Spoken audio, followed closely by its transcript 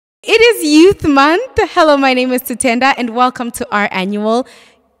It is Youth Month. Hello, my name is Tutenda, and welcome to our annual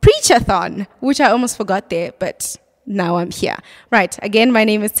Preachathon, which I almost forgot there, but now I'm here. Right, again, my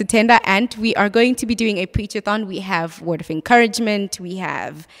name is Tutenda, and we are going to be doing a Preachathon. We have word of encouragement, we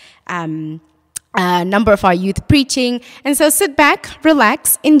have a number of our youth preaching, and so sit back,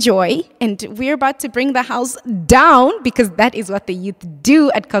 relax, enjoy, and we're about to bring the house down because that is what the youth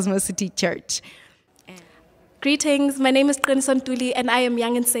do at Cosmo City Church. Greetings, my name is Cosmo and I am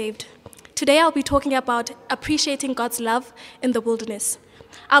young and saved. Today I'll be talking about appreciating God's love in the wilderness.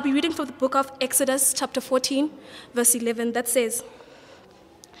 I'll be reading from the book of Exodus chapter 14, verse 11, that says,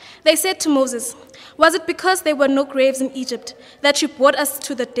 "They said to Moses, 'Was it because there were no graves in Egypt that you brought us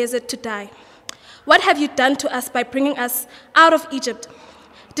to the desert to die? What have you done to us by bringing us out of Egypt?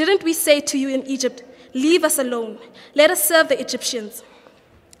 Didn't we say to you in Egypt, leave us alone, let us serve the Egyptians?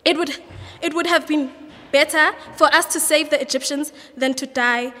 It would have been better for us to save the Egyptians than to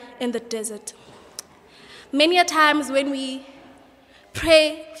die in the desert.'" Many a times when we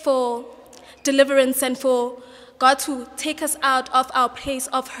pray for deliverance and for God to take us out of our place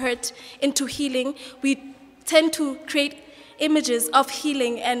of hurt into healing, we tend to create images of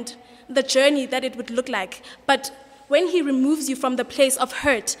healing and the journey that it would look like. But when he removes you from the place of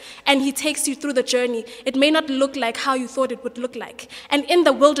hurt and he takes you through the journey, it may not look like how you thought it would look like. And in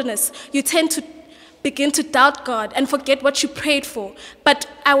the wilderness, you tend to begin to doubt God and forget what you prayed for. But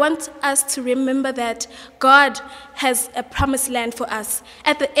I want us to remember that God has a promised land for us.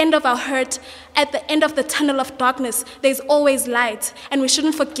 At the end of our hurt, at the end of the tunnel of darkness, there's always light. And we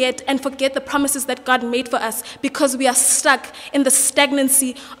shouldn't forget the promises that God made for us because we are stuck in the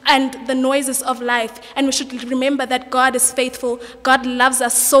stagnancy and the noises of life. And we should remember that God is faithful. God loves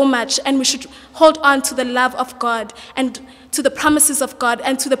us so much, and we should hold on to the love of God and to the promises of God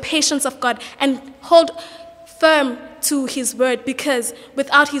and to the patience of God and hold firm to his word, because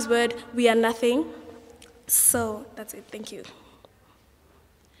without his word, we are nothing. So that's it. Thank you.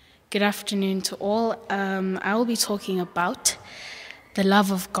 Good afternoon to all. I will be talking about the love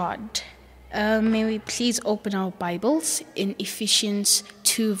of God. May we please open our Bibles in Ephesians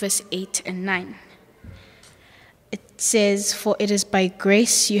 2, verse 8 and 9. It says, "For it is by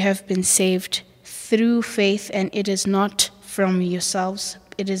grace you have been saved through faith, and it is not from yourselves,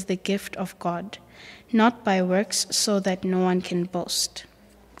 it is the gift of God, not by works, so that no one can boast."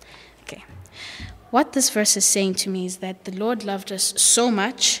 Okay. What this verse is saying to me is that the Lord loved us so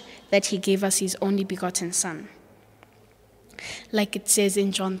much that he gave us his only begotten Son. Like it says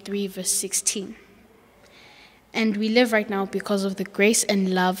in John 3, verse 16. And we live right now because of the grace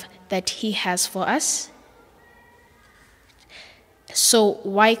and love that he has for us. So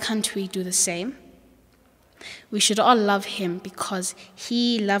why can't we do the same? We should all love him because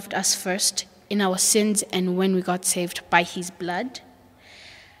he loved us first in our sins and when we got saved by his blood.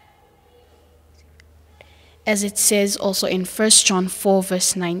 As it says also in 1 John 4,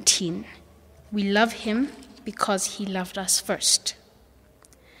 verse 19, we love him because he loved us first.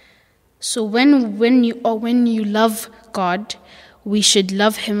 So when you love God, we should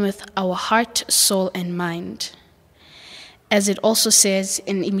love him with our heart, soul, and mind. As it also says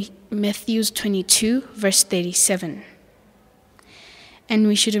in Matthew 22, verse 37. And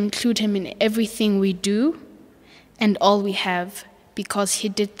we should include him in everything we do and all we have, because he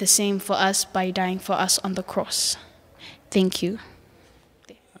did the same for us by dying for us on the cross. Thank you.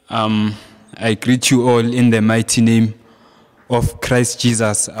 I greet you all in the mighty name of Christ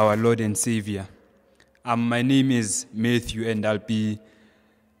Jesus, our Lord and Savior. My name is Matthew, and I'll be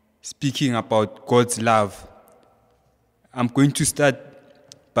speaking about God's love. I'm going to start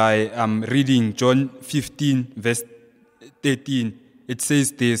by reading John 15, verse 13. It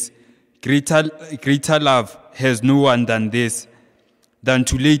says this, greater love has no one than this, than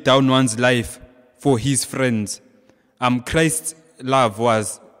to lay down one's life for his friends. Christ's love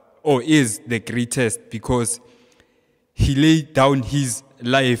was or is the greatest because he laid down his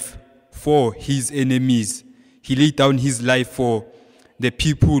life for his enemies. He laid down his life for the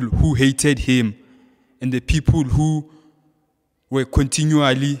people who hated him and the people who were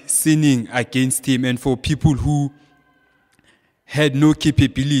continually sinning against him, and for people who had no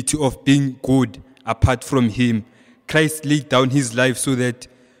capability of being good apart from him. Christ laid down his life so that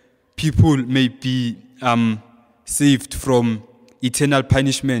people may be saved from eternal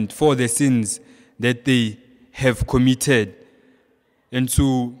punishment for the sins that they have committed. And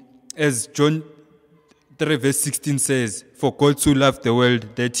so, as John 3 verse 16 says, "For God so loved the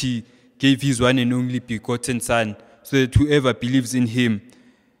world that he gave his one and only begotten Son, so that whoever believes in him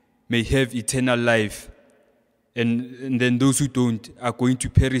may have eternal life. And then those who don't are going to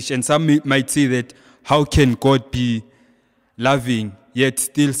perish." And some might say that, how can God be loving yet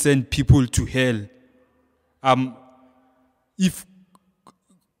still send people to hell. If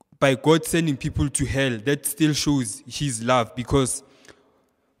by God sending people to hell, that still shows his love, because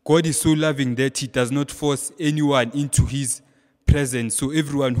God is so loving that he does not force anyone into his presence. So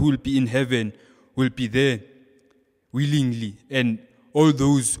everyone who will be in heaven will be there willingly. And all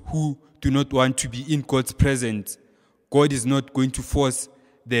those who do not want to be in God's presence, God is not going to force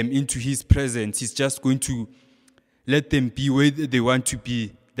them into his presence. He's just going to let them be where they want to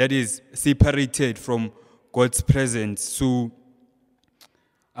be. That is separated from God's presence. So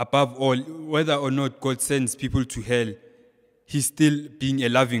above all, whether or not God sends people to hell, he's still being a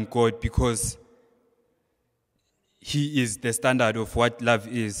loving God, because he is the standard of what love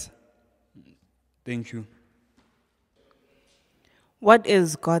is. Thank you. What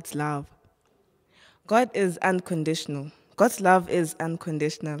is God's love? God is unconditional. God's love is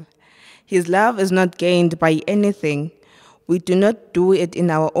unconditional. His love is not gained by anything. We do not do it in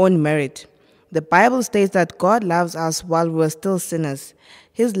our own merit. The Bible states that God loves us while we are still sinners.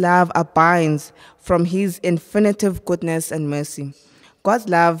 His love abides from his infinitive goodness and mercy. God's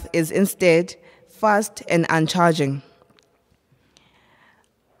love is instead fast and uncharging.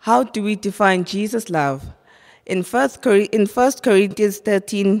 How do we define Jesus' love? In 1 Corinthians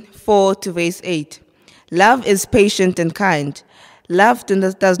 13, 4 to verse 8, love is patient and kind. Love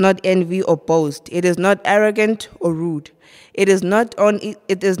does not envy or boast. It is not arrogant or rude. It is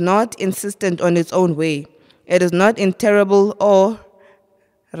not insistent on its own way. It is not irritable or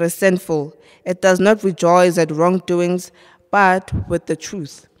resentful. It does not rejoice at wrongdoings, but with the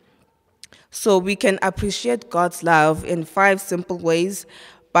truth. So we can appreciate God's love in 5 simple ways: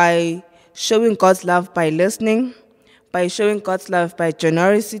 by showing God's love by listening, by showing God's love by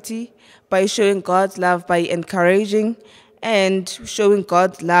generosity, by showing God's love by encouraging, and showing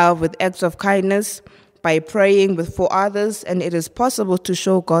God's love with acts of kindness, by praying for others, and it is possible to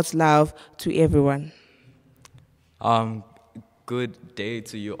show God's love to everyone. Good day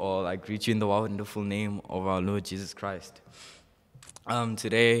to you all. I greet you in the wonderful name of our Lord Jesus Christ.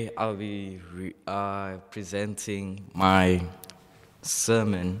 Today I'll be presenting my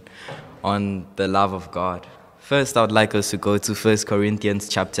sermon on the love of God. First, I would like us to go to 1 Corinthians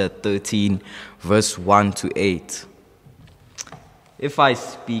chapter 13, verse 1 to 8. If I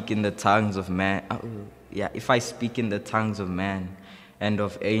speak in the tongues of man, and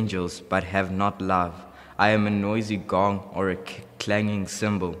of angels, but have not love, I am a noisy gong or a clanging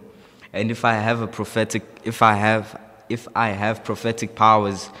cymbal. And if I have prophetic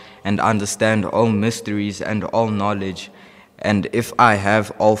powers and understand all mysteries and all knowledge, and if I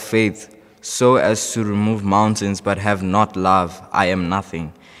have all faith, so as to remove mountains, but have not love, I am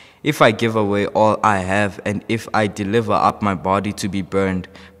nothing. If I give away all I have, and if I deliver up my body to be burned,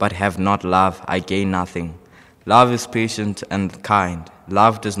 but have not love, I gain nothing. Love is patient and kind.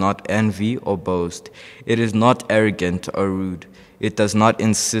 Love does not envy or boast. It is not arrogant or rude. It does not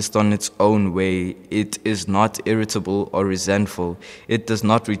insist on its own way. It is not irritable or resentful. It does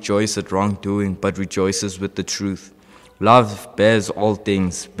not rejoice at wrongdoing, but rejoices with the truth. Love bears all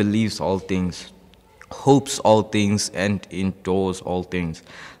things, believes all things, hopes all things, and endures all things.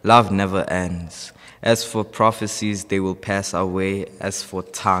 Love never ends. As for prophecies, they will pass away. As for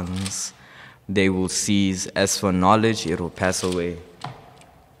tongues, they will cease. As for knowledge, it will pass away.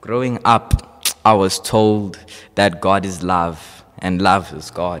 Growing up, I was told that God is love, and love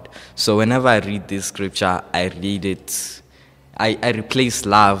is God. So whenever I read this scripture, I replace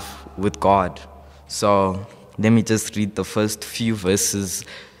love with God. So let me just read the first few verses.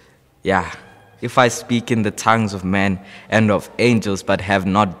 If I speak in the tongues of men and of angels, but have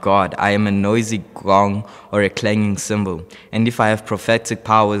not God, I am a noisy gong or a clanging cymbal. And if I have prophetic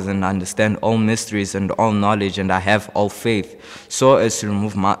powers and understand all mysteries and all knowledge, and I have all faith, so as to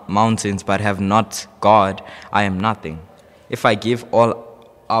remove mountains, but have not God, I am nothing. If I give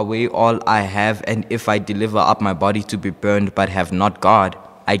away all I have, and if I deliver up my body to be burned, but have not God,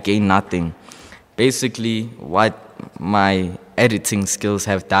 I gain nothing. Basically, what my editing skills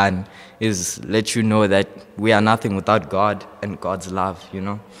have done is let you know that we are nothing without God and God's love,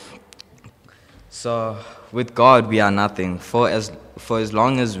 So with God, we are nothing. For as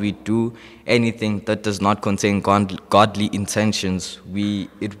long as we do anything that does not contain godly intentions,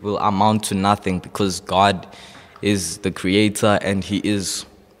 it will amount to nothing, because God is the Creator and He is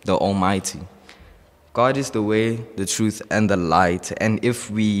the Almighty. God is the way, the truth, and the light. And if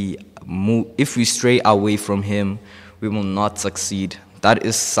we stray away from Him, we will not succeed. That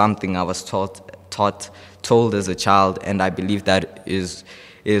is something I was told as a child, and I believe that is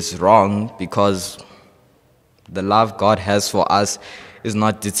wrong, because the love God has for us is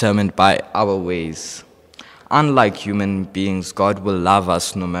not determined by our ways. Unlike human beings, God will love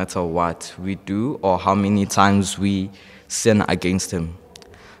us no matter what we do or how many times we sin against him.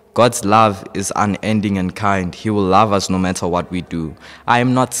 God's love is unending and kind. He will love us no matter what we do. I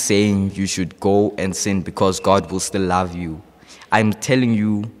am not saying you should go and sin because God will still love you. I'm telling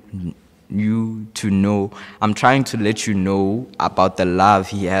you to know. I'm trying to let you know about the love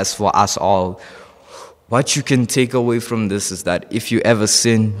he has for us all. What you can take away from this is that if you ever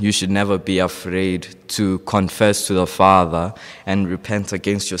sin, you should never be afraid to confess to the Father and repent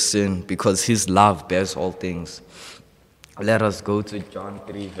against your sin, because his love bears all things. Let us go to John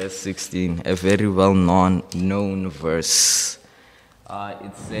 3, verse 16, a very well-known verse.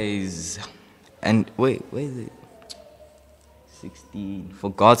 It says, and wait, where is it? 16. For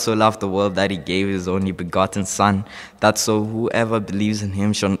God so loved the world that he gave his only begotten Son, that so whoever believes in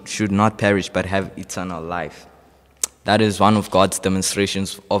him should not perish but have eternal life. That is one of God's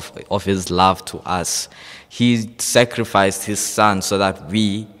demonstrations of his love to us. He sacrificed his Son so that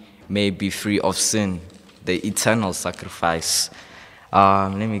we may be free of sin, the eternal sacrifice.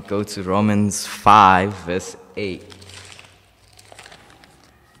 Let me go to Romans 5, verse 8.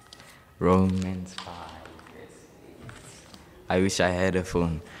 Romans 5. I wish I had a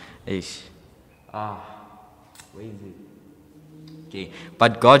phone. Where is it? Okay.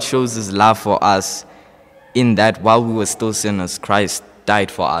 But God shows his love for us in that while we were still sinners, Christ died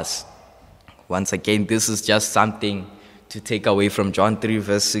for us. Once again, this is just something to take away from John 3,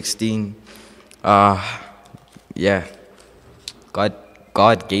 verse 16. God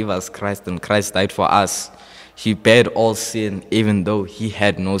gave us Christ, and Christ died for us. He bared all sin, even though he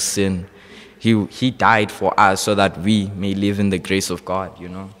had no sin. He died for us so that we may live in the grace of God,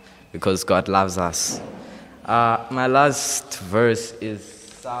 because God loves us. My last verse is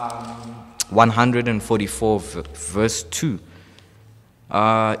Psalm 144, verse 2.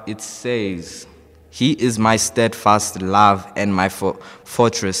 It says, he is my steadfast love and my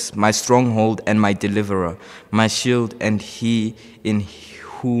fortress, my stronghold and my deliverer, my shield and he in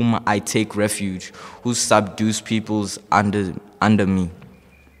whom I take refuge, who subdues peoples under me.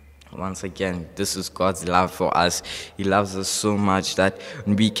 Once again, this is God's love for us. He loves us so much that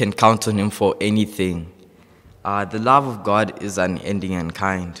we can count on him for anything. The love of God is unending and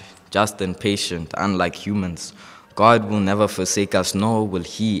kind, just and patient, unlike humans. God will never forsake us, nor will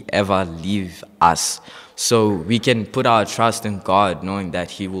he ever leave us. So we can put our trust in God, knowing that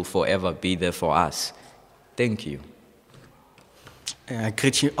he will forever be there for us. Thank you. I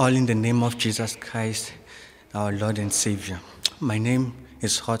greet you all in the name of Jesus Christ, our Lord and Savior. My name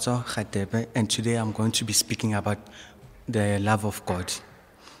is Khotso Khatebe, and today I'm going to be speaking about the love of God.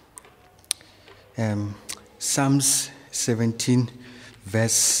 Psalms 17,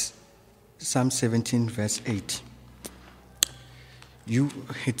 verse 8.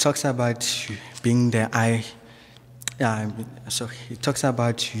 It talks about being the eye. So it talks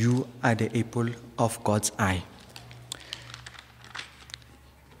about you are the apple of God's eye.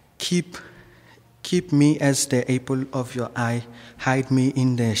 Keep me as the apple of your eye. Hide me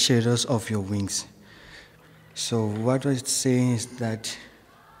in the shadows of your wings. So what it's saying is that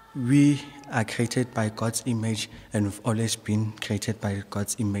we are created by God's image, and we've always been created by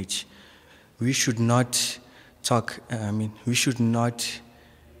God's image. We should not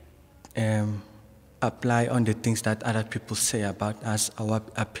apply on the things that other people say about us, our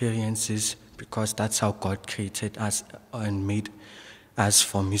appearances, because that's how God created us and made us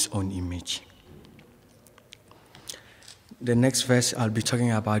from his own image. The next verse, I'll be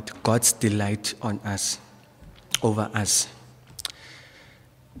talking about God's delight on us, over us.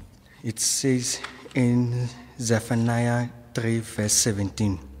 It says in Zephaniah 3, verse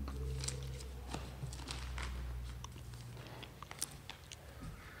 17.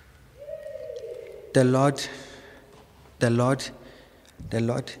 The Lord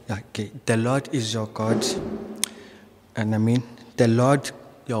is your God, and the Lord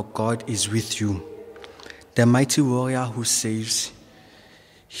your God is with you. The mighty warrior who saves,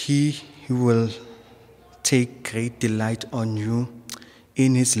 he will take great delight on you.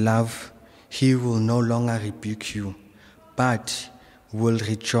 In his love, he will no longer rebuke you, but will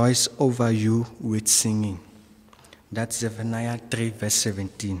rejoice over you with singing. That's Zephaniah 3, verse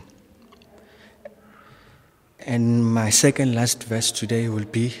 17. And my second last verse today will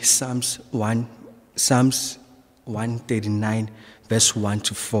be Psalms 139, verse 1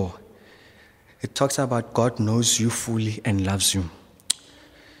 to 4. It talks about God knows you fully and loves you.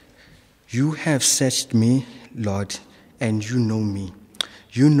 You have searched me, Lord, and you know me.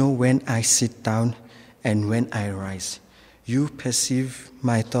 You know when I sit down and when I rise. You perceive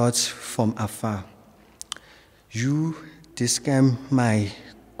my thoughts from afar. You discern my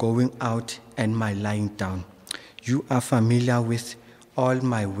going out and my lying down. You are familiar with all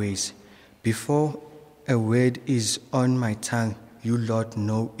my ways. Before a word is on my tongue, you, Lord,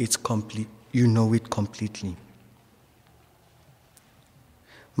 know it completely.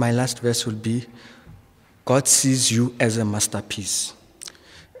 My last verse will be, God sees you as a masterpiece.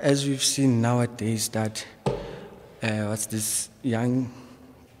 As we've seen nowadays that young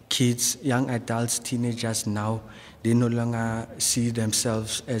kids, young adults, teenagers now, they no longer see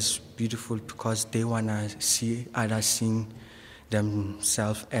themselves as beautiful because they want to see others seeing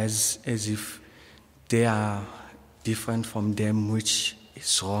themselves as if they are different from them, which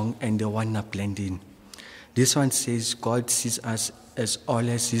is wrong, and they want to blend in. This one says God sees us as all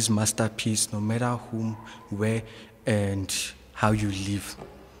as his masterpiece, no matter whom, where, and how you live.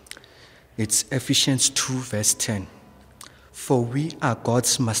 It's Ephesians 2, verse 10. For we are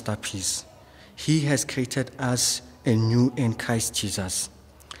God's masterpiece. He has created us anew in Christ Jesus,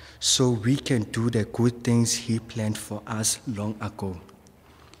 so we can do the good things he planned for us long ago.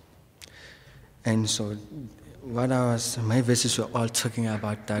 And so my verses were all talking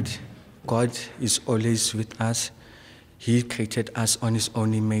about that God is always with us. He created us on his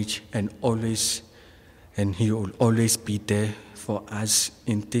own image and he will always be there for us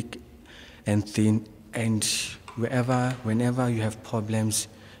in thick and thin. And whenever you have problems,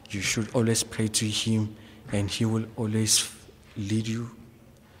 you should always pray to him, and he will always lead you,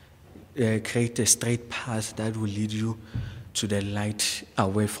 create a straight path that will lead you to the light,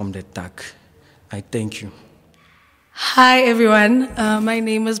 away from the dark. I thank you. Hi everyone, my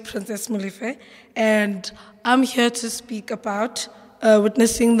name is Princess Mulife, and I'm here to speak about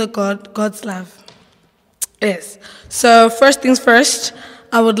witnessing God's love. Yes. So first things first,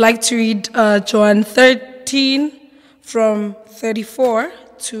 I would like to read John 13 from 34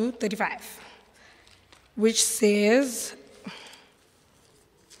 to 35, which says,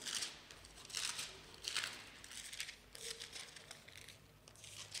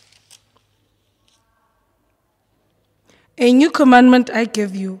 "A new commandment I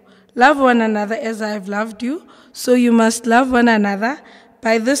give you, love one another as I have loved you, so you must love one another.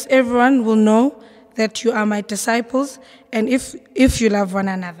 By this everyone will know that you are my disciples, and if you love one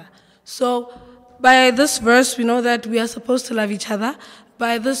another." So by this verse, we know that we are supposed to love each other.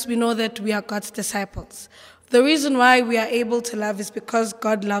 By this, we know that we are God's disciples. The reason why we are able to love is because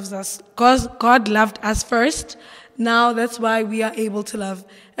God loves us. God loved us first. Now that's why we are able to love.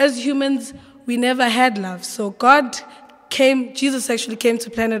 As humans, we never had love. So Jesus actually came to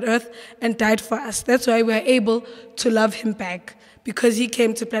planet Earth and died for us. That's why we are able to love him back, because he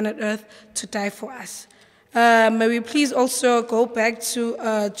came to planet Earth to die for us. May we please also go back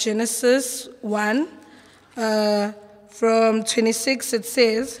to Genesis 1, from 26. It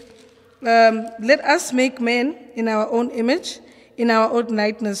says, "Let us make man in our own image, in our own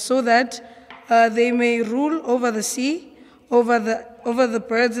likeness, so that they may rule over the sea, over the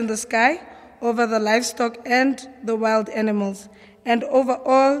birds in the sky, over the livestock and the wild animals, and over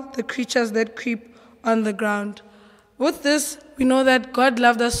all the creatures that creep on the ground." With this, we know that God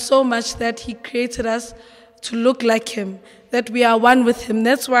loved us so much that he created us to look like him, that we are one with him.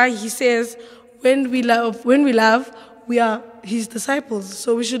 That's why he says, when we love, we are his disciples.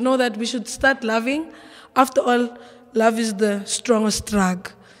 So we should know that we should start loving. After all, love is the strongest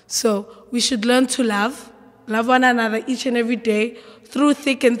drug. So we should learn to love one another each and every day, through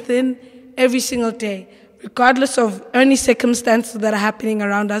thick and thin, every single day. Regardless of any circumstances that are happening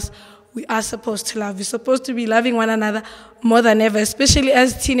around us, we are supposed to love. We're supposed to be loving one another more than ever, especially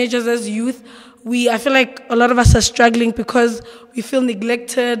as teenagers, as youth. I feel like a lot of us are struggling because we feel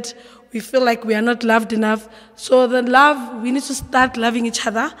neglected. We feel like we are not loved enough. So we need to start loving each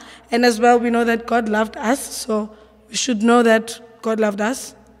other. And as well, we know that God loved us. So we should know that God loved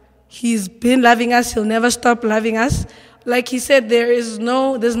us. He's been loving us. He'll never stop loving us. Like he said, there's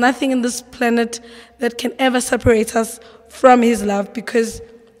nothing in this planet that can ever separate us from his love, because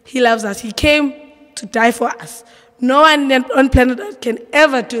he loves us. He came to die for us. No one on planet Earth can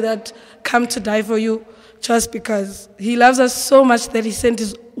ever do that, come to die for you, just because he loves us so much that he sent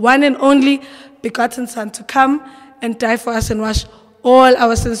his one and only begotten Son to come and die for us and wash all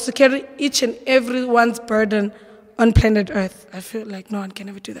our sins, to carry each and everyone's burden on planet Earth. I feel like no one can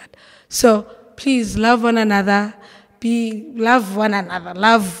ever do that. So please love one another. Love one another.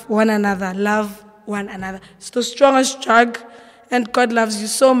 Love one another. Love one another. It's the strongest drug, and God loves you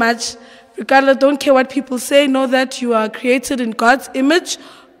so much. Regardless, don't care what people say. Know that you are created in God's image.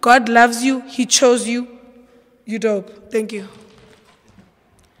 God loves you. He chose you. You dope. Thank you.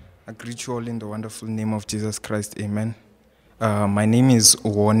 I greet you all in the wonderful name of Jesus Christ. Amen. My name is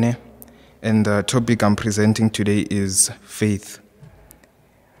Wone, and the topic I'm presenting today is faith.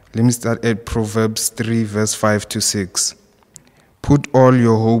 Let me start at Proverbs 3, verse 5 to 6. Put all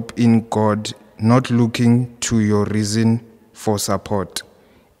your hope in God, not looking to your reason for support.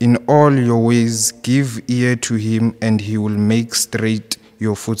 In all your ways, give ear to him, and he will make straight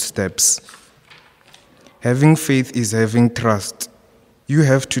your footsteps. Having faith is having trust. You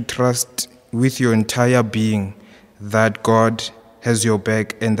have to trust with your entire being that God has your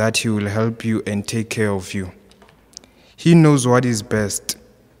back and that he will help you and take care of you. He knows what is best,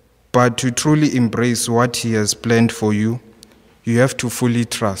 but to truly embrace what he has planned for you, you have to fully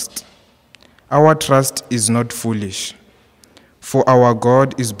trust. Our trust is not foolish, for our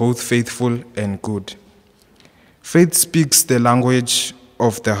God is both faithful and good. Faith speaks the language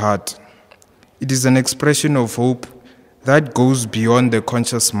of the heart. It is an expression of hope that goes beyond the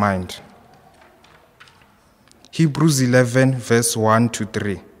conscious mind. Hebrews 11, verse 1 to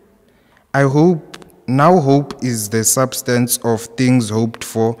 3. Now hope is the substance of things hoped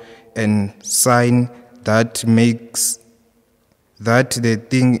for, and sign that makes that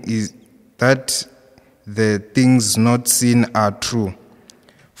the things not seen are true.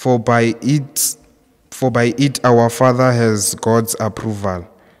 For by it our Father has God's approval.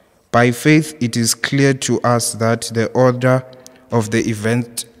 By faith it is clear to us that the order of the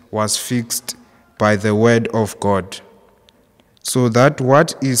event was fixed by the word of God, so that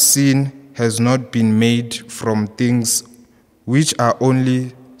what is seen has not been made from things which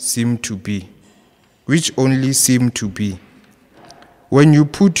only seem to be. When you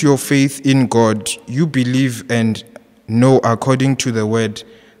put your faith in God, you believe and know according to the word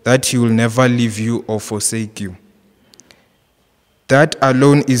that he will never leave you or forsake you. That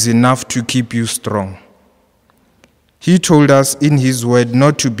alone is enough to keep you strong. He told us in his word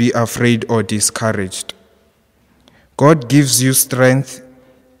not to be afraid or discouraged. God gives you strength.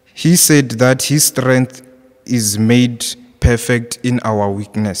 He said that his strength is made perfect in our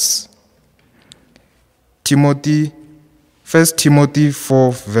weakness. 1 Timothy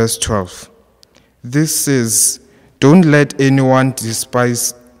 4, verse 12. This says, don't let anyone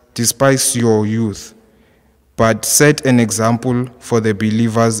despise your youth, but set an example for the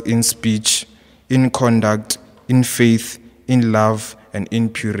believers in speech, in conduct, in faith, in love, and in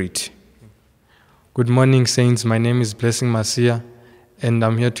purity. Good morning, saints. My name is Blessing Masia, and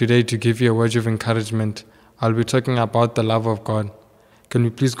I'm here today to give you a word of encouragement. I'll be talking about the love of God. Can we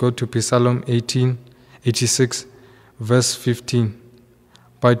please go to Psalm 86, verse 15.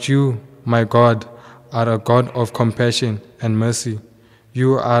 But you, my God, are a God of compassion and mercy.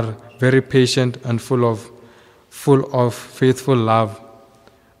 You are very patient and full of faithful love.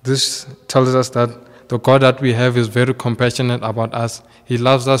 This tells us that the God that we have is very compassionate about us. He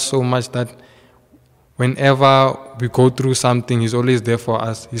loves us so much that whenever we go through something, he's always there for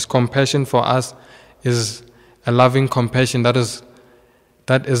us. His compassion for us is a loving compassion that is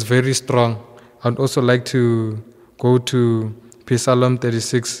very strong. I'd also like to go to Psalm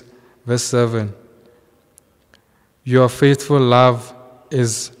 36, verse 7. Your faithful love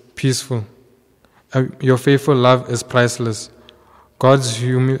is peaceful. Your faithful love is priceless. God's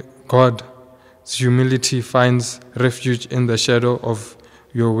humility finds refuge in the shadow of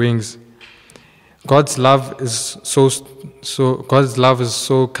your wings. God's love is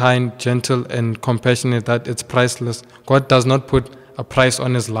so kind, gentle, and compassionate that it's priceless. God does not put a price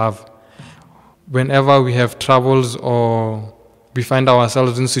on his love. Whenever we have troubles or we find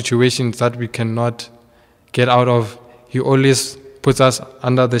ourselves in situations that we cannot get out of, he always puts us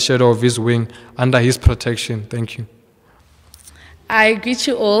under the shadow of his wing, under his protection. Thank you. I greet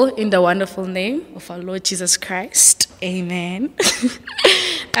you all in the wonderful name of our Lord Jesus Christ. Amen.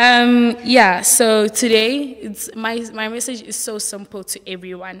 So today, my message is so simple to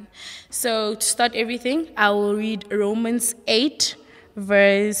everyone. So to start everything, I will read Romans 8,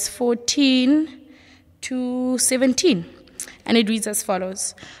 verse 14 to 17. And it reads as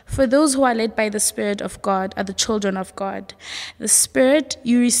follows. For those who are led by the Spirit of God are the children of God. The Spirit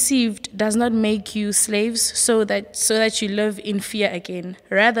you received does not make you slaves so that you live in fear again.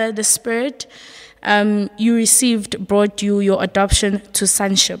 Rather, the Spirit you received brought you your adoption to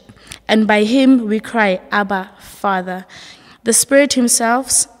sonship. And by him we cry, Abba, Father. The Spirit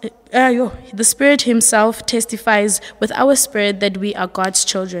himself testifies with our spirit that we are God's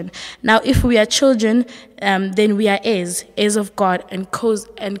children. Now, if we are children, then we are heirs of God, and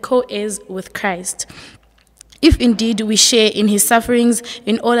co-heirs with Christ. If indeed we share in his sufferings,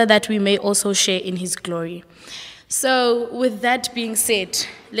 in order that we may also share in his glory. So, with that being said,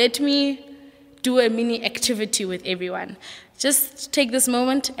 let me do a mini activity with everyone. Just take this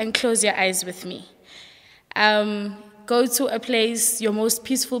moment and close your eyes with me. Go to a place, your most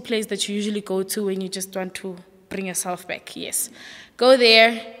peaceful place that you usually go to when you just want to bring yourself back. Yes. Go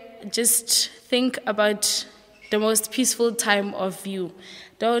there just think about the most peaceful time of you.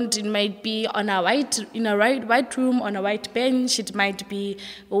 It might be in a white room, on a white bench. It might be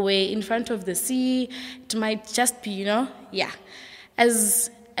away in front of the sea. It might just be,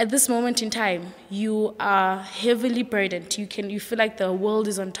 As at this moment in time, you are heavily burdened. You feel like the world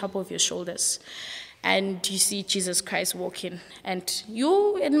is on top of your shoulders. And you see Jesus Christ walking. And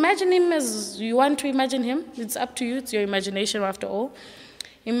you imagine him as you want to imagine him. It's up to you. It's your imagination after all.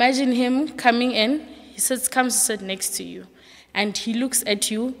 Imagine him coming in. He comes to sit next to you. And he looks at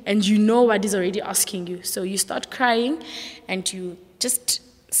you, and you know what he's already asking you. So you start crying, and you just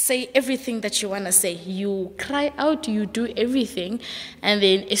say everything that you want to say. You cry out, you do everything, and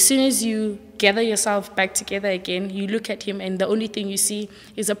then as soon as you gather yourself back together again, you look at him, and the only thing you see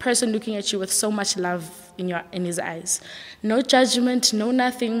is a person looking at you with so much love in his eyes. No judgment, no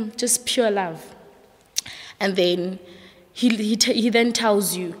nothing, just pure love. And then he then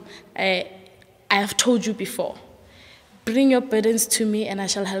tells you, I have told you before, bring your burdens to me and I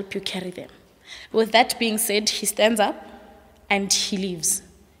shall help you carry them. With that being said, he stands up and he leaves.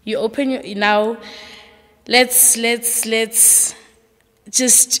 You open now, let's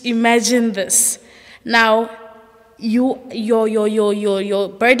just imagine this. Now, your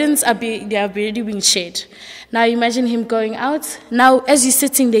burdens are already being shared. Now imagine him going out. Now as you're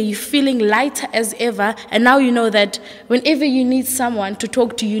sitting there, you're feeling lighter as ever. And now you know that whenever you need someone to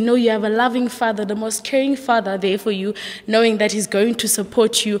talk to, you know you have a loving father, the most caring father there for you, knowing that he's going to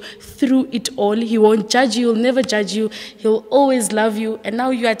support you through it all. He won't judge you. He'll never judge you. He'll always love you. And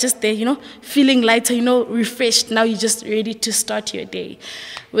now you are just there, feeling lighter, refreshed. Now you're just ready to start your day.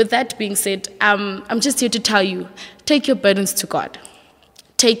 With that being said, I'm just here to tell you, take your burdens to God.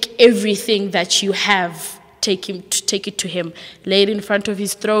 Take everything that you have. Take it to him. Lay it in front of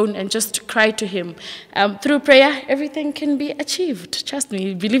his throne and just cry to him. Through prayer, everything can be achieved. Trust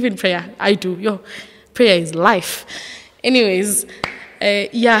me, believe in prayer. I do. Prayer is life. Anyways,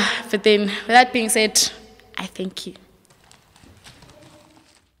 but then with that being said, I thank you.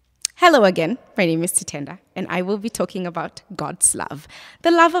 Hello again, my name is Titenda, and I will be talking about God's love,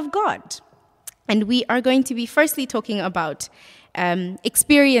 the love of God. And we are going to be firstly talking about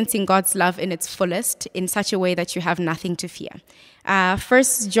experiencing God's love in its fullest in such a way that you have nothing to fear. 1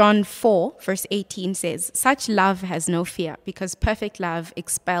 John 4, verse 18 says, such love has no fear, because perfect love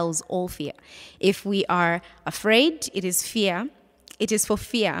expels all fear. If we are afraid, it is for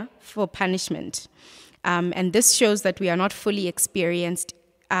fear, for punishment. And this shows that we are not fully experienced,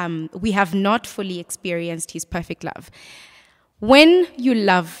 we have not fully experienced his perfect love. When you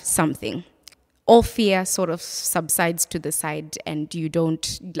love something, all fear sort of subsides to the side, and you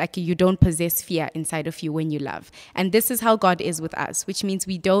don't possess fear inside of you when you love. And this is how God is with us, which means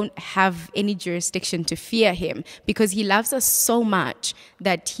we don't have any jurisdiction to fear him, because he loves us so much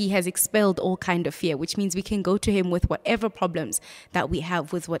that he has expelled all kind of fear, which means we can go to him with whatever problems that we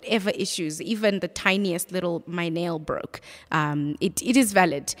have, with whatever issues, even the tiniest little, my nail broke. It is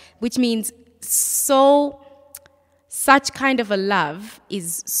valid, which means such kind of a love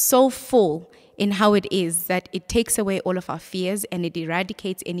is so full in how it is that it takes away all of our fears, and it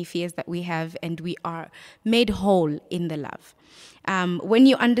eradicates any fears that we have, and we are made whole in the love. When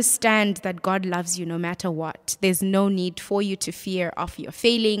you understand that God loves you no matter what, there's no need for you to fear of your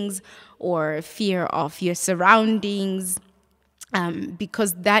failings or fear of your surroundings,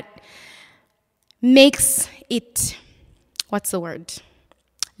 because that makes it,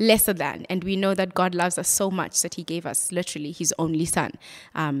 lesser than. And we know that God loves us so much that he gave us literally his only son.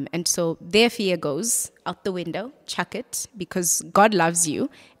 And so their fear goes out the window, chuck it, because God loves you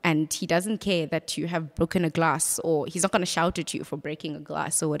and he doesn't care that you have broken a glass, or he's not going to shout at you for breaking a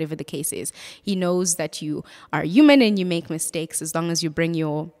glass or whatever the case is. He knows that you are human and you make mistakes. As long as you bring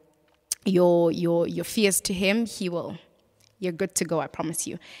your fears to him, you're good to go, I promise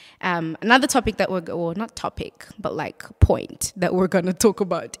you. Another topic that point that we're going to talk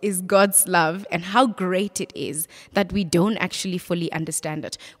about is God's love and how great it is that we don't actually fully understand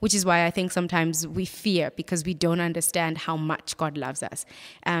it, which is why I think sometimes we fear, because we don't understand how much God loves us.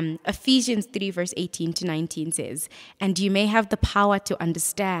 Ephesians 3 verse 18 to 19 says, and you may have the power to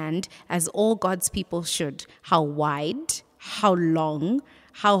understand, as all God's people should, how wide, how long,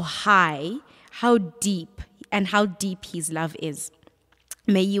 how high, how deep his love is.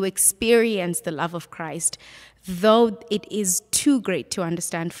 May you experience the love of Christ, though it is too great to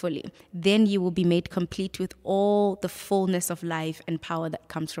understand fully. Then you will be made complete with all the fullness of life and power that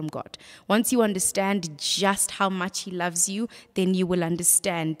comes from God. Once you understand just how much he loves you, then you will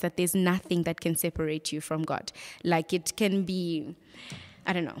understand that there's nothing that can separate you from God. Like it can be,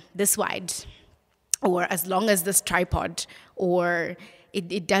 this wide, or as long as this tripod, or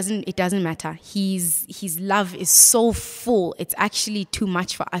it doesn't matter. His love is so full. It's actually too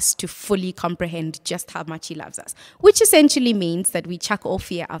much for us to fully comprehend just how much he loves us, which essentially means that we chuck all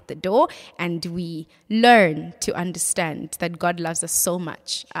fear out the door and we learn to understand that God loves us so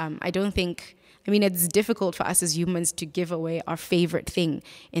much. It's difficult for us as humans to give away our favorite thing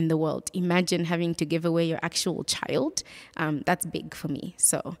in the world. Imagine having to give away your actual child. That's big for me.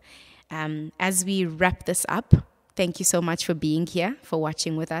 So as we wrap this up, thank you so much for being here, for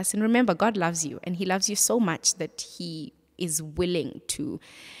watching with us. And remember, God loves you, and he loves you so much that he is willing to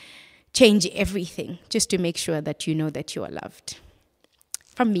change everything just to make sure that you know that you are loved.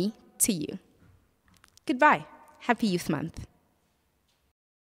 From me to you. Goodbye. Happy Youth Month.